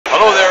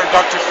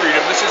Dr. Freedom.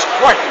 This is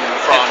Crichton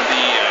from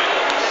the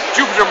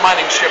Jupiter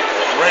mining ship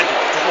Red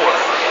Dwarf.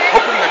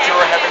 Hoping that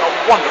you're having a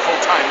wonderful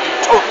time in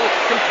total,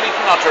 complete,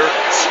 and utter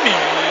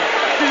speed.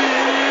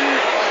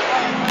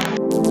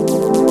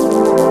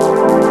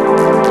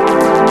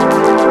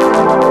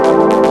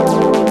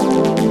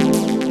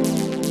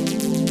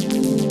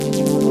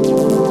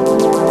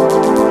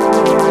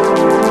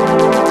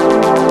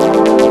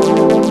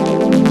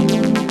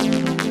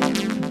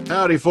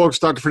 Howdy, folks.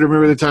 Dr. Freedom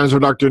here with the Times for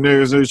Dr.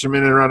 News from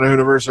in and around the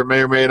universe that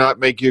may or may not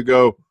make you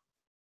go,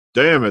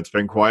 damn, it's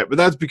been quiet. But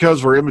that's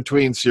because we're in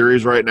between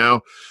series right now.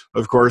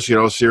 Of course, you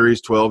know,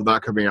 Series 12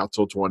 not coming out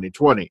till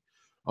 2020.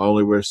 I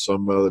only wish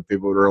some other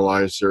people would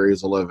realize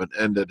Series 11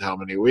 ended how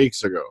many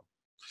weeks ago.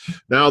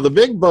 Now, the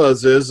big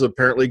buzz is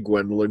apparently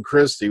Gwendolyn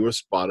Christie was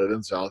spotted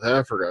in South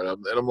Africa.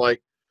 And I'm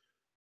like,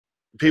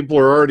 people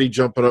are already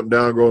jumping up and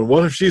down going,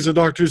 what if she's in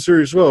Doctor Who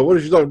Series 12? What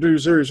if she's in Doctor Who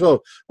Series 12?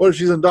 What if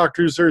she's in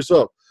Doctor Who Series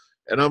 12?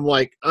 And I'm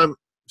like, I'm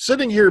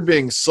sitting here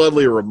being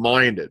subtly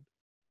reminded.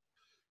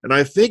 And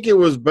I think it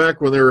was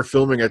back when they were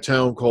filming A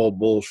Town Called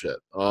Bullshit.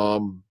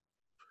 A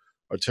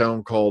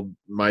Town Called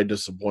My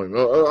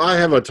Disappointment. I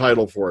have a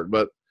title for it,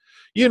 but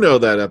you know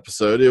that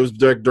episode. It was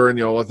during,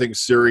 you know, I think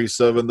Series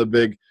 7, the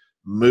big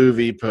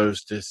movie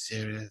poster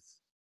series.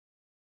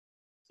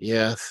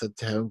 Yes, A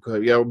Town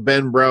Called. You know,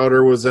 Ben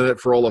Browder was in it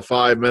for all of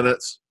 5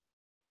 minutes.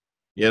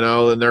 You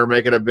know, and they're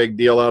making a big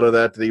deal out of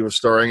that he was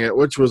starring in it,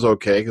 which was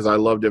okay because I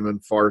loved him in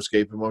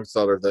Farscape, amongst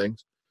other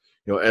things.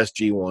 You know,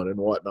 SG-1 and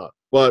whatnot.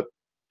 But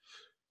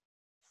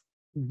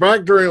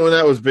back during when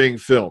that was being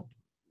filmed,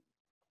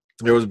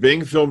 it was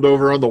being filmed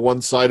over on the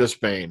one side of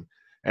Spain.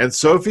 And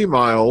Sophie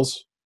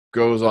Miles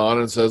goes on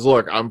and says,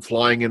 look, I'm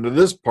flying into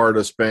this part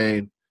of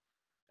Spain.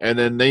 And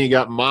then you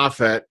got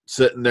Moffat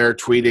sitting there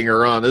tweeting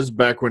her on. This is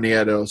back when he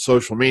had a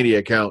social media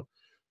account.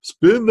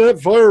 Spin that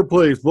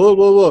fireplace, blah,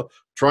 blah, blah.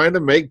 Trying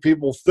to make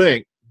people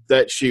think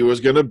that she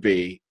was going to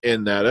be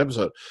in that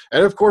episode.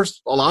 And, of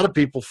course, a lot of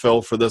people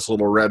fell for this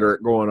little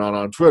rhetoric going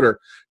on Twitter,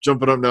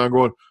 jumping up and down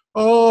going,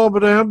 oh,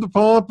 Madame de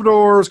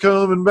Pompadour's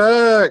coming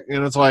back.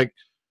 And it's like,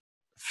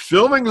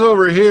 filming's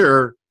over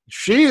here.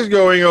 She's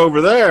going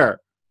over there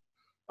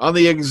on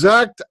the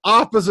exact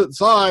opposite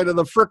side of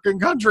the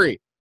frickin'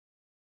 country.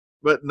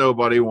 But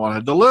nobody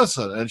wanted to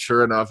listen. And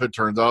sure enough, it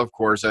turns out, of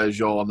course, as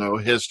you all know,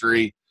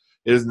 history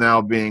is now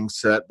being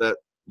set that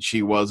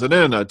she wasn't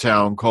in A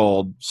Town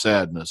Called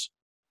Sadness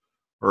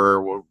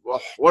or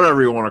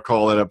whatever you want to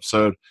call that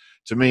episode.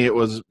 To me, it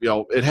was, you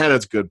know, it had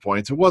its good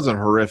points. It wasn't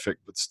horrific,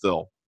 but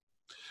still.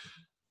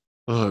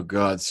 Oh,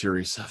 God,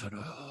 Series 7.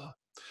 Oh.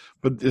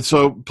 But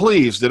so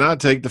please do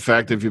not take the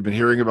fact that if you've been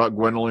hearing about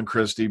Gwendolyn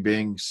Christie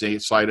being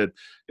cited,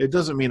 it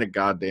doesn't mean a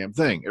goddamn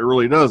thing. It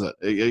really doesn't.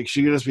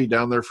 She could just be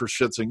down there for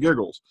shits and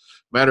giggles.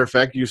 Matter of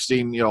fact, you've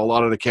seen, you know, a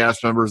lot of the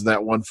cast members in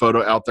that one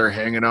photo out there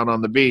hanging out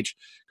on the beach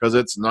because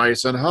it's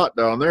nice and hot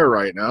down there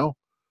right now.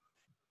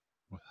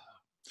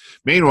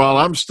 Meanwhile,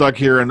 I'm stuck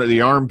here in the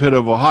armpit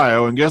of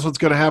Ohio, and guess what's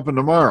going to happen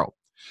tomorrow?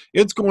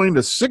 It's going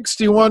to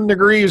 61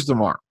 degrees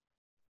tomorrow.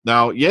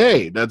 Now,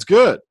 yay, that's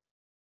good.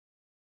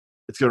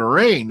 It's going to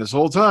rain this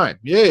whole time.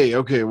 Yay.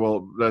 Okay,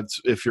 well, that's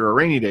if you're a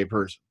rainy day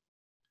person.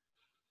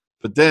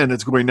 But then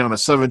it's going down to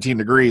 17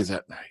 degrees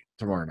that night,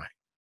 tomorrow night.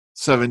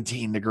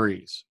 17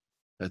 degrees.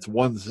 That's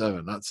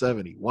 17, not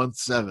 70.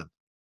 17.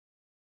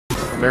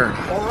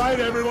 Fahrenheit. All right,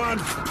 everyone.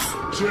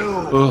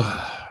 Chill.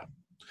 Ugh.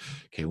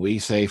 Can we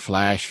say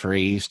flash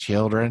freeze,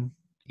 children?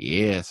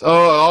 Yes.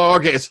 Oh,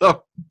 okay.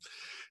 So,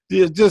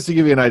 just to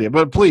give you an idea.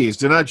 But please,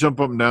 do not jump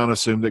up and down and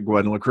assume that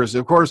Gwendolyn Christie.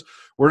 Of course,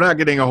 we're not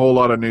getting a whole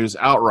lot of news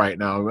out right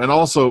now. And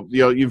also,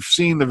 you know, you've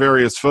seen the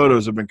various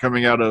photos have been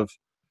coming out of,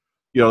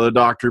 you know, the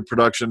Doctor Who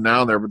production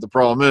down there. But the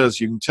problem is,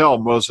 you can tell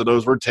most of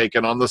those were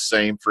taken on the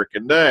same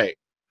freaking day.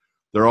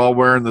 They're all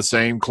wearing the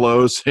same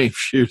clothes, same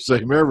shoes,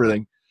 same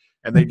everything.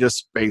 And they just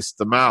spaced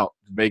them out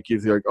to make you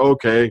think,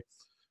 okay,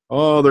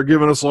 oh, they're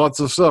giving us lots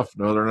of stuff.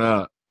 No, they're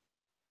not.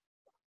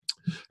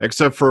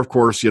 Except for, of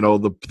course, you know,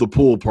 the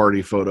pool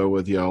party photo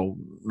with, you know,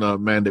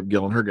 Mandip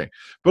Gill and her gang.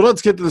 But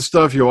let's get to the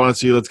stuff you want to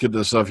see. Let's get to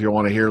the stuff you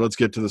want to hear. Let's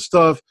get to the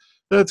stuff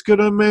that's going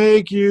to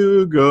make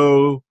you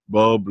go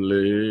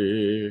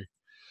bubbly.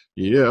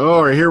 Yeah,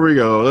 all right, here we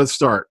go. Let's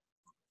start.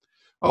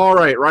 All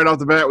right, right off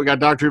the bat, we got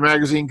Doctor Who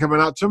Magazine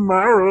coming out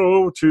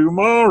tomorrow.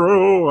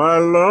 Tomorrow, I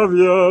love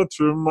you.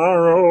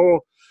 Tomorrow.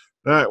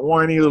 That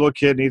whiny little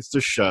kid needs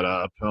to shut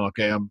up.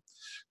 Okay,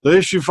 the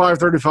issue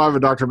 535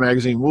 of Doctor Who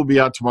Magazine will be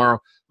out tomorrow.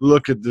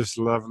 Look at this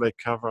lovely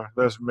cover.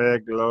 There's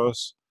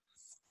Meglos.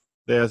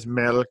 There's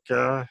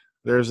Melka.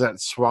 There's that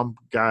swamp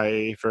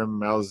guy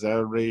from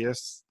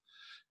Malzerius.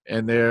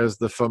 And there's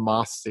the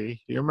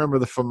Famasi. You remember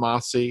the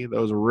Famasi?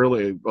 Those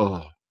really,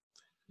 oh.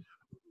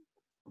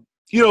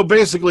 You know,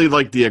 basically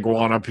like the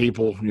iguana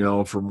people, you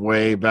know, from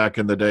way back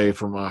in the day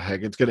from,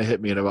 heck, it's going to hit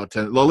me in about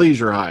 10. The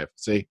Leisure Hive,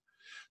 see?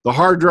 The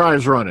hard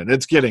drive's running.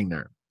 It's getting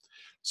there.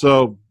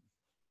 So,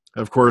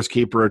 of course,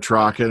 Keeper of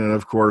Traken, and,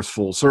 of course,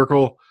 Full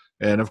Circle,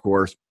 and, of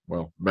course,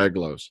 well,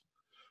 Meglos.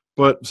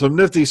 But some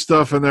nifty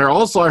stuff in there.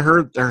 Also, I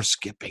heard they're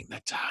skipping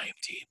the Time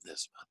Team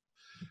this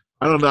month.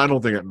 I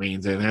don't think it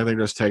means anything. I think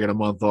they're just taking a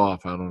month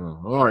off. I don't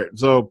know. All right.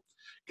 So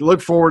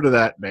look forward to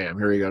that. Bam.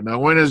 Here you go. Now,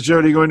 when is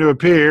Jodie going to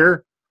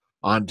appear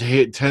on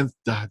David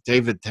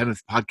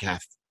Tennant's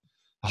podcast?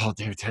 Oh,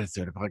 David Tennant's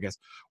doing a podcast.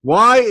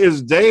 Why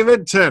is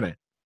David Tennant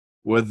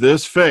with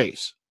this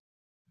face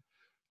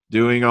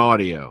doing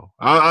audio?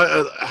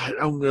 I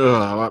don't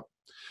know.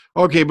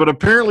 Okay, but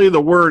apparently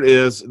the word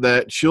is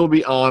that she'll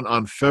be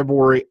on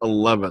February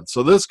 11th.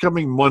 So this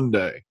coming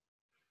Monday,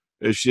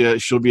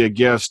 she'll be a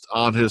guest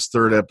on his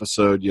third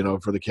episode,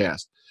 for the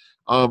cast.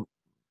 I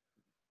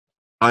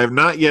have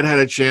not yet had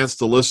a chance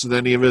to listen to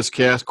any of his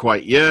cast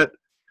quite yet,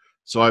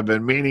 so I've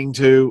been meaning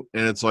to,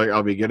 and it's like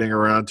I'll be getting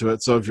around to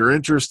it. So if you're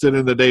interested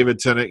in the David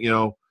Tennant,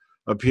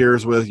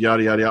 appears with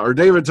yada, yada, yada, or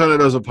David Tennant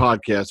does a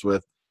podcast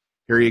with,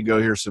 here you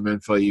go. Here's some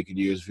info you can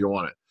use if you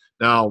want it.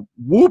 Now,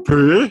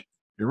 Whoopi,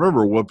 you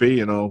remember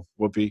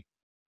Whoopi,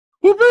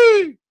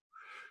 Whoopi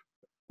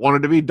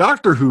wanted to be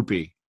Dr.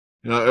 Whoopi.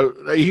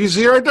 You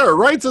see right there, it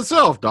writes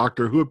itself,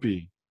 Dr.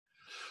 Whoopi.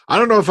 I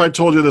don't know if I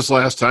told you this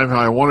last time, how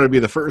I wanted to be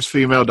the first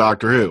female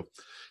Doctor Who.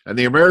 And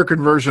the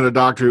American version of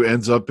Doctor Who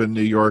ends up in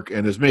New York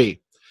and is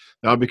me.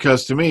 Now,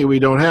 because to me, we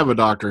don't have a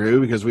Doctor Who,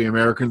 because we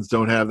Americans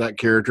don't have that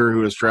character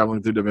who is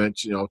traveling through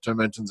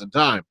dimensions and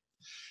time.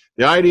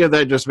 The idea of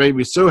that just made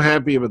me so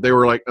happy, but they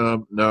were like,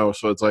 no.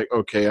 So it's like,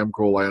 okay, I'm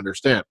cool, I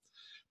understand.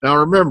 Now,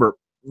 remember,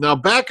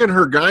 back in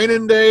her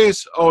Guinan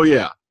days, oh,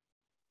 yeah.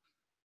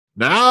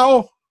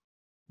 Now,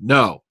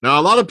 no. Now,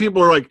 a lot of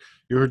people are like,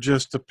 you're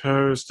just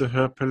opposed to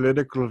her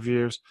political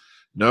views.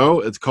 No,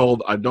 it's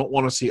called, I don't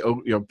want to see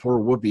poor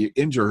Whoopi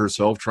injure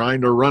herself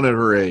trying to run at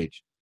her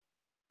age.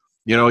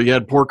 You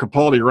had poor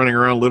Capaldi running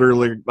around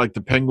literally like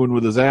the penguin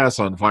with his ass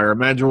on fire.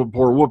 Imagine what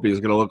poor Whoopi is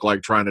going to look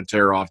like trying to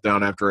tear off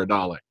down after a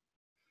Dalek.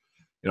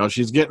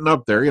 She's getting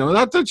up there.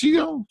 Not that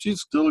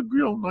she's still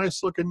a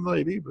nice looking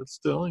lady, but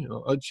still,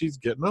 she's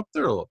getting up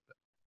there a little bit.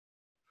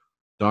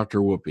 Dr.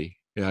 Whoopi.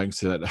 Yeah, I can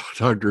see that now.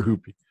 Dr.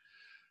 Whoopi.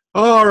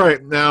 All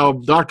right. Now,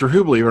 Doctor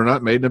Who, believe it or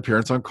not, made an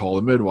appearance on Call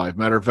the Midwife.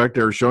 Matter of fact,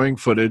 they were showing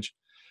footage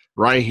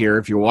right here.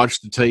 If you watch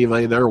the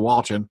TV, they're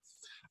watching.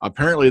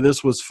 Apparently,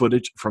 this was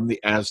footage from the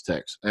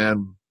Aztecs.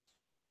 And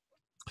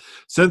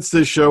since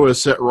this show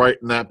is set right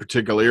in that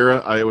particular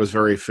era, it was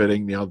very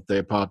fitting, that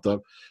they popped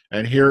up.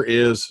 And here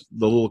is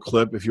the little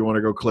clip, if you want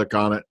to go click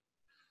on it,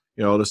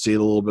 to see a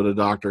little bit of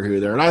Doctor Who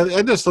there. And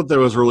I just thought that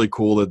was really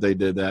cool that they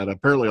did that.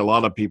 Apparently, a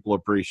lot of people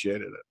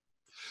appreciated it.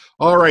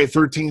 All right,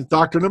 13th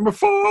Doctor number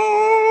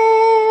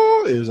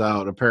 4 is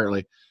out,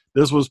 apparently.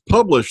 This was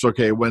published,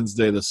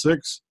 Wednesday the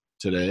 6th,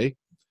 today.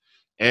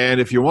 And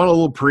if you want a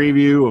little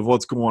preview of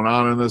what's going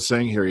on in this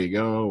thing, here you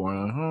go.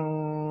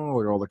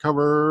 Look at all the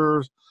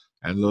covers.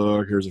 And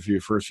look, here's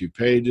first few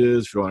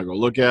pages. If you want to go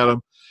look at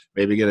them,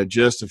 maybe get a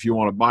gist if you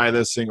want to buy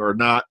this thing or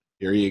not.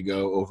 Here you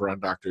go, over on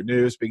Doctor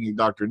News. Speaking of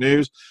Doctor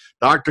News,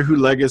 Doctor Who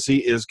Legacy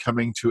is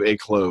coming to a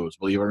close,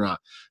 believe it or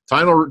not.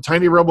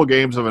 Tiny Rebel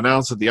Games have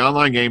announced that the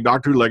online game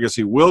Doctor Who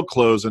Legacy will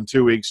close in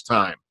 2 weeks'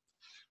 time.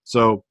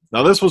 So,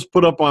 now this was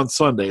put up on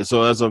Sunday,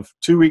 so as of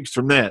 2 weeks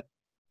from then,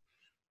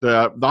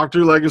 the Doctor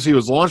Who Legacy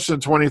was launched in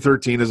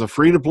 2013 as a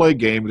free-to-play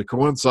game to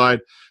coincide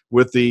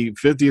with the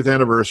 50th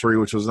anniversary,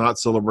 which was not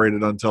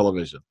celebrated on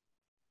television.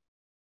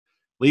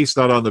 At least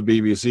not on the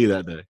BBC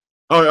that day.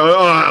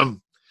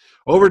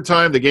 Over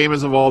time, the game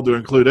has evolved to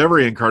include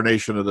every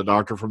incarnation of the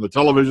Doctor from the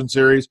television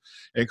series,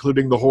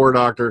 including the Horror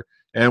Doctor,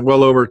 and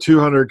well over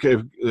 200.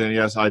 And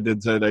yes, I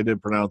did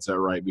pronounce that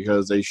right,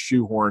 because they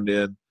shoehorned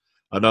in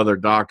another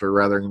Doctor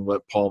rather than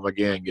let Paul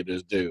McGann get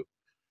his due.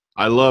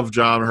 I love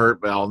John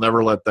Hurt, but I'll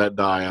never let that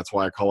die. That's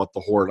why I call it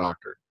the Horror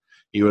Doctor.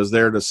 He was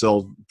there to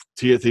sell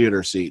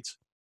theater seats.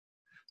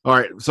 All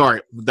right,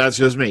 sorry, that's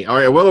just me. All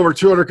right, well over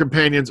 200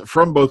 companions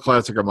from both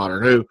classic and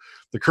modern Who.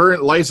 The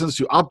current license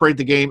to operate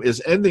the game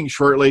is ending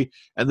shortly,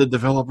 and the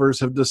developers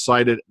have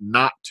decided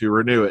not to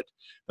renew it.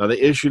 Now, they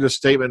issued a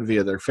statement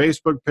via their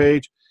Facebook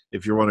page.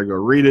 If you want to go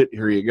read it,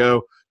 here you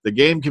go. The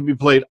game can be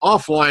played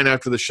offline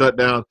after the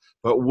shutdown,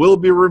 but will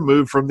be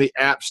removed from the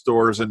app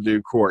stores in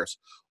due course.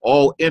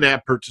 All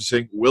in-app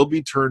purchasing will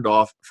be turned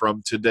off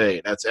from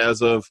today. That's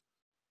as of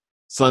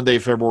Sunday,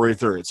 February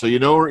 3rd. So you're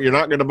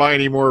not going to buy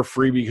any more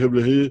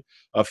freebie.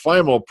 A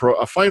final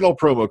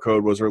promo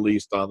code was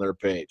released on their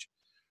page.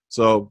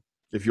 So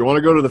if you want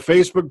to go to the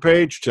Facebook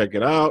page, check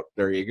it out.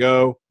 There you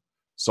go.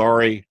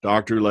 Sorry,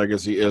 Doctor Who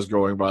Legacy is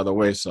going by the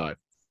wayside.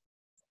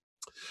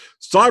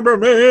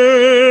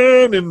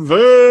 Cybermen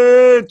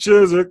Invade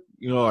Chiswick.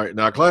 All right,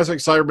 now classic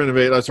Cybermen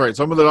Invade. That's right.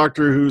 Some of the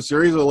Doctor Who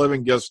series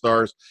 11 guest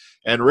stars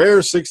and rare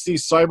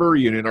 60s cyber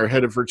reunion are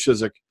headed for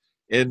Chiswick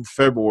in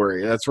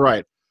February. That's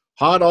right.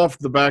 Hot off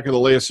the back of the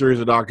latest series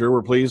of Doctor Who,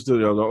 we're pleased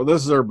to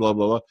this is our blah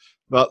blah blah.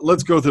 But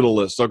let's go through the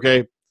list,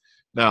 okay?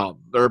 Now,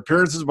 there are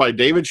appearances by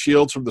David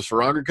Shields from the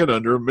Saranga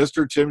Conundrum,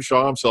 Mr. Tim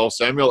Shaw himself,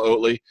 Samuel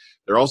Oatley.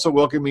 They're also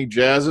welcoming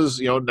Jazz's,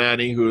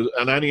 Nanny,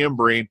 Nanny and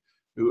Breen,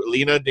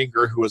 Lena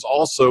Dinker, who is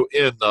also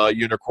in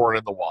Unicorn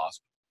and the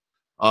Wasp.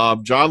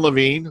 John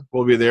Levene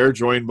will be there,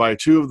 joined by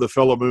two of the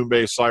fellow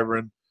Moonbase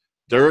Cybermen,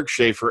 Derek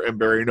Schaefer and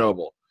Barry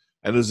Noble.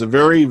 And there's a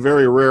very,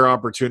 very rare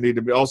opportunity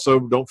to be. Also,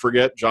 don't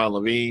forget, John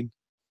Levene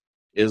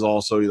is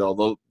also,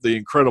 the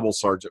incredible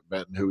Sergeant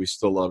Benton, who we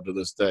still love to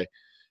this day.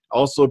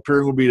 Also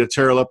appearing will be to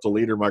tear up the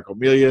leader, Michael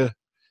Melia.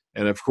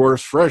 And, of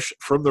course, fresh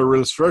from the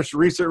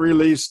recent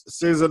release,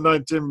 Season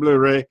 19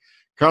 Blu-ray,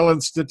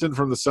 Colin Stinton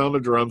from The Sound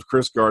of Drums,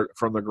 Chris Gart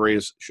from The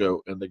Greatest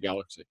Show in the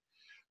Galaxy.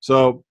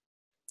 So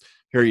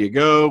here you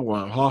go.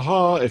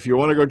 If you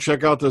want to go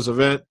check out this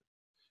event,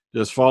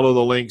 just follow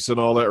the links and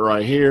all that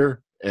right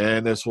here.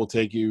 And this will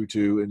take you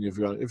to, and if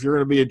you're going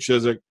to be in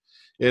Chiswick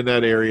in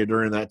that area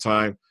during that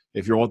time,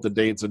 if you want the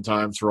dates and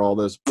times for all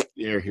this,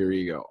 here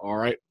you go. All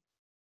right.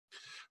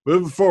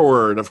 Moving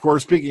forward, of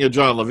course, speaking of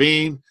John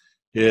Levene,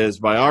 his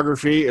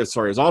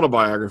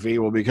autobiography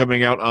will be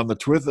coming out on the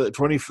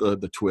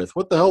 20th.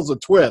 What the hell's the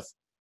 20th?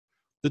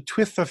 The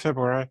 20th of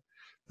February.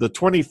 The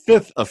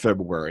 25th of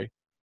February.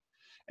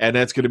 And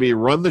that's going to be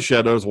Run the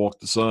Shadows, Walk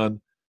the Sun.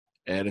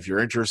 And if you're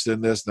interested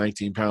in this,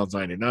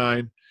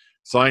 £19.99.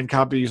 Signed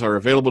copies are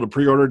available to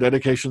pre-order.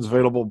 Dedications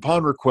available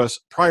upon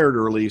request prior to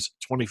release,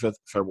 25th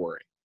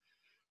February.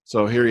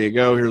 So here you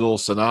go. Here's a little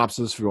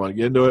synopsis if you want to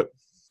get into it.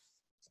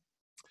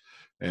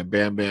 And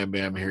bam, bam,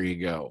 bam, here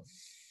you go.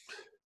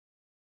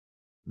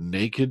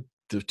 Naked,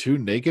 too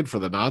naked for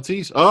the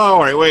Nazis? Oh, all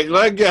right, wait.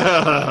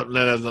 That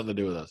has nothing to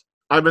do with us.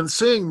 I've been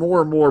seeing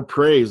more and more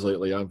praise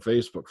lately on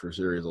Facebook for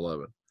Series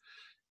 11.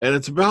 And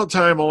it's about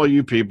time all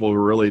you people who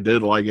really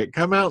did like it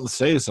come out and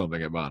say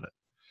something about it.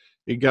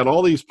 You got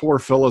all these poor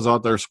fellas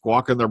out there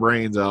squawking their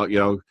brains out,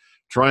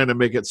 trying to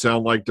make it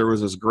sound like there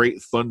was this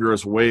great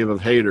thunderous wave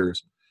of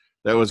haters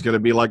that was going to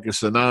be like a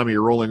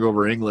tsunami rolling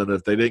over England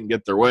if they didn't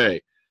get their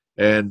way.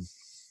 And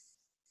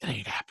it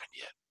ain't happened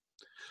yet.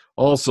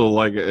 Also,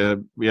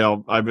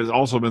 I've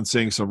also been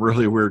seeing some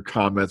really weird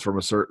comments from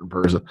a certain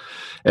person.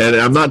 And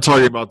I'm not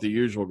talking about the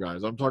usual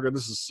guys. I'm talking,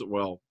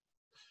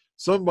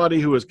 somebody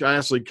who was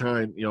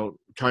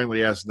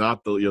kindly asked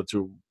not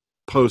to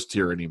post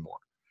here anymore.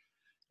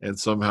 And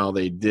somehow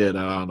they did.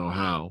 I don't know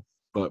how.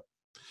 But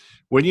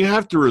when you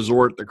have to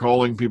resort to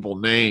calling people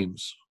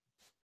names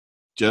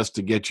just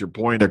to get your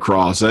point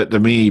across, that to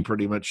me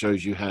pretty much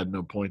shows you had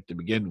no point to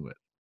begin with.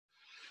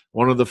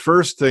 One of the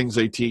first things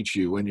they teach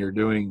you when you're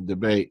doing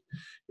debate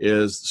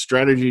is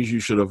strategies you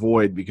should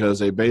avoid because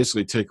they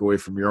basically take away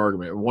from your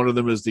argument. One of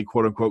them is the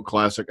quote-unquote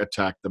classic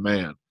attack the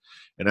man.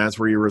 And that's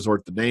where you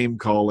resort to name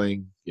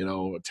calling,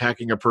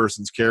 attacking a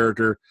person's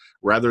character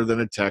rather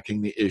than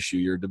attacking the issue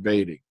you're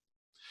debating.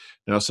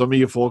 Now, some of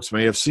you folks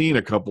may have seen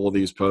a couple of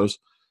these posts.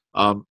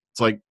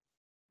 It's like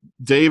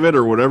David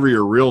or whatever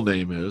your real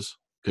name is,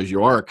 because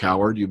you are a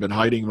coward. You've been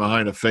hiding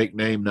behind a fake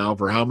name now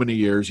for how many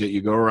years, yet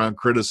you go around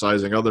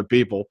criticizing other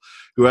people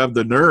who have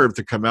the nerve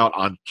to come out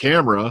on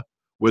camera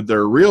with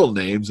their real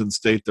names and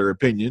state their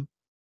opinion.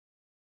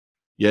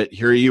 Yet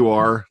here you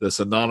are, this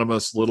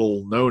anonymous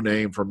little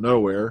no-name from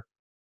nowhere,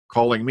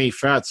 calling me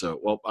fatso.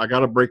 Well, I got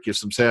to break you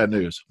some sad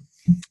news.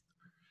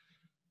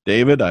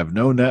 David, I've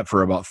known that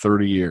for about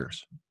 30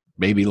 years,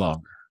 maybe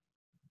longer.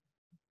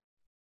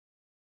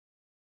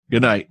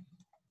 Good night.